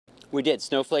We did.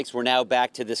 Snowflakes. We're now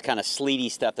back to this kind of sleety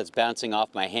stuff that's bouncing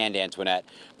off my hand, Antoinette.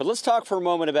 But let's talk for a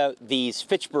moment about these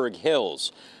Fitchburg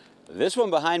Hills. This one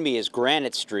behind me is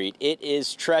Granite Street. It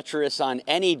is treacherous on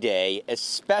any day,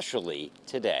 especially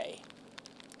today.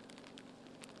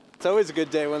 It's always a good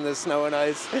day when there's snow and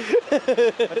ice.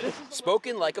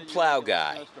 Spoken like a plow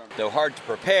guy, though hard to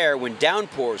prepare when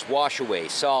downpours wash away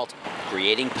salt,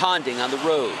 creating ponding on the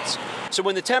roads. So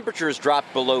when the temperatures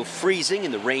dropped below freezing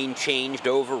and the rain changed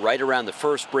over right around the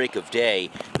first break of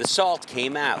day, the salt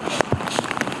came out.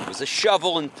 It was a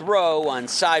shovel and throw on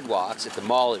sidewalks at the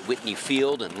mall at Whitney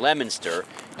Field and Leominster,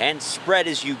 and spread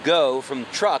as you go from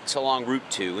trucks along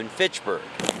Route 2 in Fitchburg.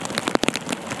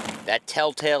 That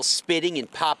telltale spitting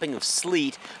and popping of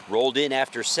sleet rolled in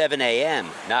after 7 a.m.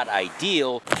 Not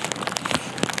ideal,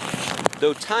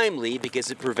 though timely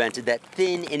because it prevented that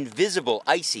thin, invisible,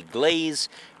 icy glaze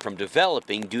from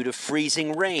developing due to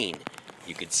freezing rain.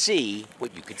 You could see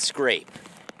what you could scrape.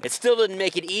 It still didn't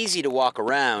make it easy to walk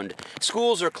around.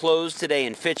 Schools are closed today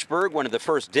in Fitchburg, one of the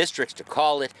first districts to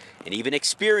call it, and even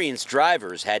experienced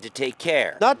drivers had to take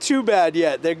care. Not too bad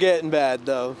yet. They're getting bad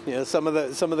though. You know, some of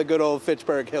the good old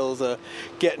Fitchburg hills are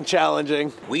getting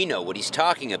challenging. We know what he's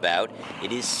talking about.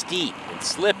 It is steep and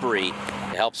slippery.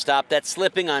 To help stop that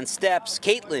slipping on steps,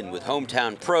 Caitlin with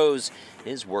Hometown Pros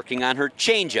is working on her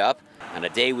change-up on a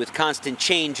day with constant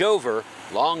changeover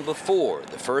long before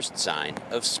the first sign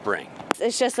of spring.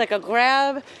 It's just like a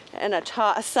grab and a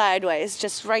toss sideways,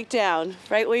 just right down,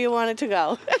 right where you want it to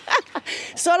go.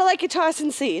 Sort of like you're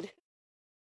tossing seed.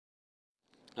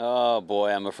 Oh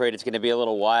boy, I'm afraid it's going to be a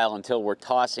little while until we're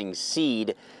tossing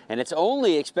seed, and it's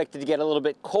only expected to get a little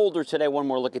bit colder today. One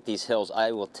more look at these hills.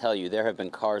 I will tell you, there have been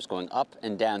cars going up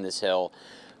and down this hill.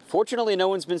 Fortunately, no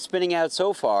one's been spinning out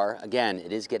so far. Again,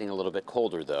 it is getting a little bit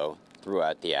colder, though,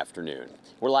 throughout the afternoon.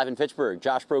 We're live in Fitchburg.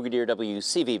 Josh Brogadier,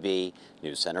 WCVB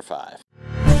News Center 5.